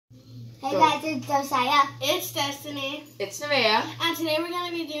Hey guys, it's Josiah. It's Destiny. It's Nevaeh. And today we're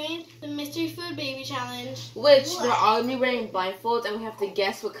going to be doing the Mystery Food Baby Challenge. Which we're all going to be wearing blindfolds and we have to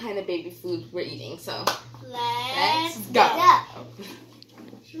guess what kind of baby food we're eating. So, Let's go.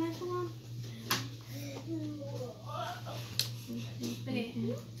 Should I pull on? Okay.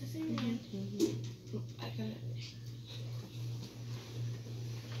 Just in your hand. I got it.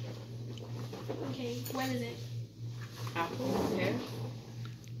 Okay, what is it? Apple, pear.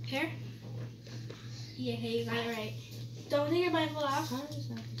 Pear? Yeah, hey, you got it right. Don't take your blindfold off.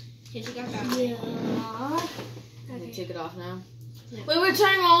 Okay, take off that. Yeah. Okay. Take it off now. Yeah. Wait, we're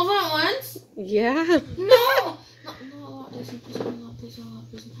trying all of them at once? Yeah. No! No, a lot. Please, a lot. Please, a lot.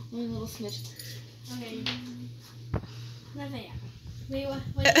 Please, one little snitch. Okay. Nevaeh. Wait, what do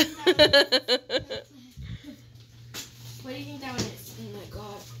you think that one is? What do you think that one is? Oh my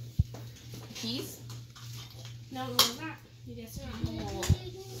god. Peas? No, what was that? You guessed it wrong.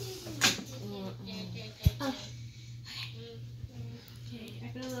 Okay, I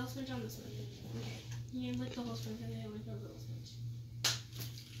put a little smudge on this one. Okay. You can lick the whole sponge and then lick a little smudge.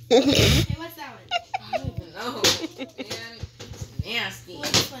 Okay, what's that one? I don't even know. Man, it's nasty.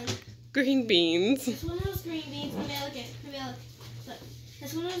 What's this one? Green beans. This one was green beans. Nevaeh, look it. Nevaeh, look. Look.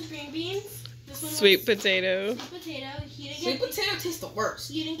 This one was green beans. This one Sweet was potato. sweet potato. Sweet potato tastes the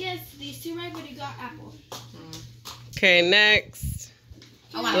worst. You didn't get these two right, but you got apple. Okay, next.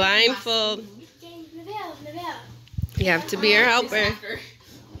 Blindfold. Okay, Nevaeh. You have to be our helper.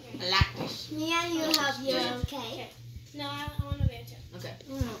 I like this. Me and you help you, okay? No, I want to be a too. Okay.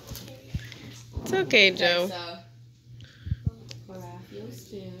 It's okay, Joe. So, pour out your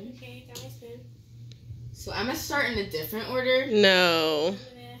spoon. Okay, got my spoon. So I'm gonna start in a different order. No.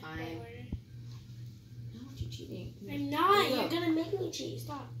 Fine. No, you're cheating. I'm not. You're gonna make me cheat.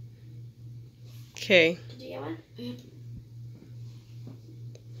 Stop. Okay. Did you get one?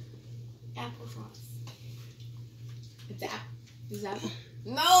 Applesauce. It's apple. Is that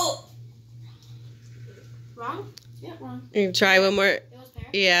no? Wrong? Yeah, wrong. You try one more. It was pear.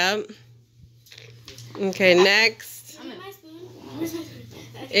 Yeah. Okay, next. Give me my spoon. Where's my spoon?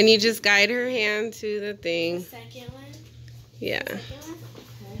 Okay. And you just guide her hand to the The thing. second one. Yeah. Second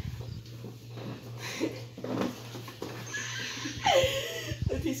one.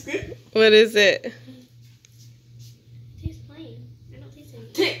 That tastes good. What is it? Tastes plain. I don't taste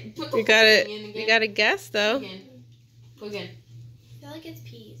anything. Put the You got it. thing in again. You got to guess though. Again. Go again. I feel like it's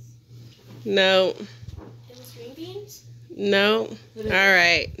peas. No. It was green beans? No. All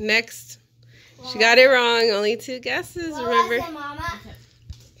right. Next. She got it wrong. Only two guesses. What Remember? was it, Mama?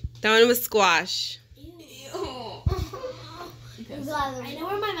 That one was squash. Ew. Okay. I know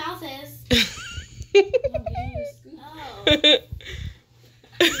where my mouth is. Oh.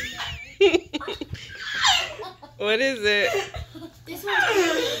 What is it? This one's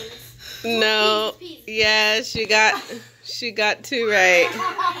green beans. No. Peas. Yeah, she got two right.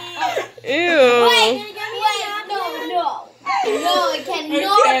 Ew. Wait, no. No, it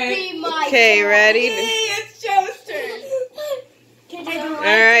cannot be my Okay, ready? It's Joe's turn. All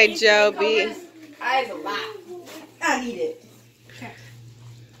right, Joe B. I have a lot. I need it.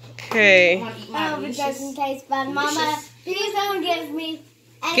 Okay. I want to eat my Oh, it doesn't taste bad. Mama, delicious. please don't give me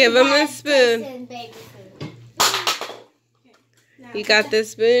any Give him a bad spoon. tasting baby food. You got the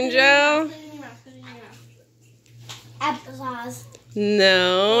spoon, Joe? Applesauce.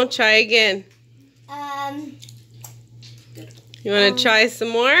 No. Try again. You want to try some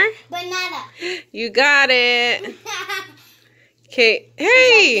more? Banana. You got it. Okay.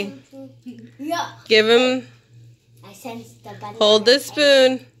 Hey. Yeah. Give him. I sense the banana. Hold the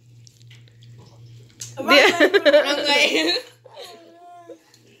spoon. Wrong way.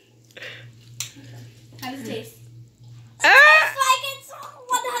 How does it taste? Ah! Like it's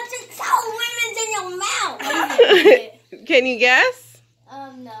 100 women's in your mouth. Can you guess?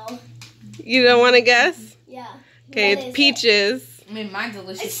 No. You don't want to guess? Yeah. Okay, What is it's it? peaches. I mean, my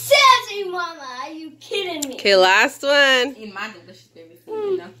delicious. It's sassy, Mama. Are you kidding me? Okay, last one. Eat my delicious baby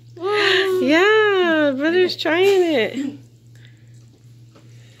food, you know. Yeah, brother's trying it.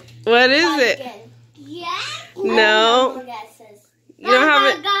 What is it? Yeah? No. More guesses. You don't have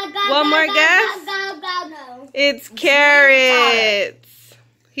it. One more guess? Go. It's carrots.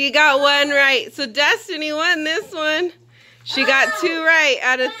 He got one right. So Destiny won this one. She got two right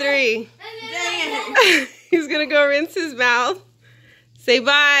out of three. He's going to go rinse his mouth. Say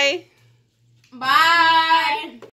bye. Bye.